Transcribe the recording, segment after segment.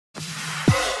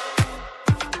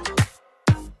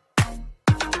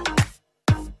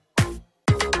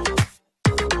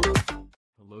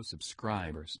Hello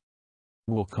subscribers.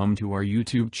 Welcome to our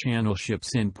YouTube channel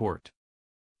Ships in Port.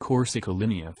 CORSICA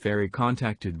LINEA ferry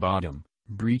contacted bottom,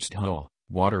 breached hull,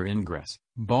 water ingress,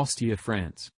 Bastia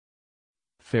France.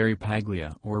 Ferry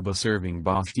Paglia Orba serving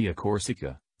Bastia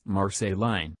Corsica, Marseille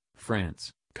line,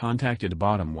 France, contacted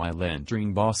bottom while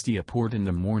entering Bastia port in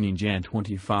the morning Jan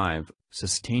 25,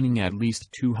 sustaining at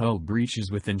least 2 hull breaches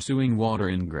with ensuing water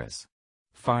ingress.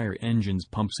 Fire engines,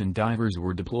 pumps and divers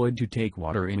were deployed to take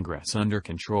water ingress under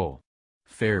control.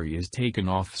 Ferry is taken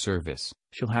off service,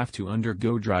 she'll have to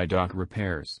undergo dry dock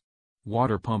repairs.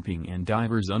 Water pumping and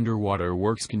divers underwater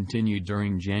works continued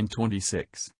during Jan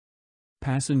 26.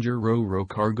 Passenger ro-ro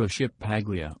cargo ship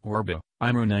Paglia Orba,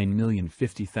 IMO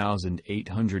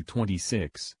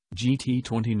 9,050,826, GT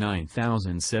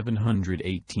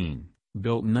 29,718,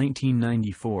 built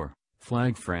 1994,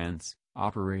 flag France,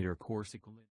 operator CORSICA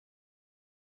LINEA.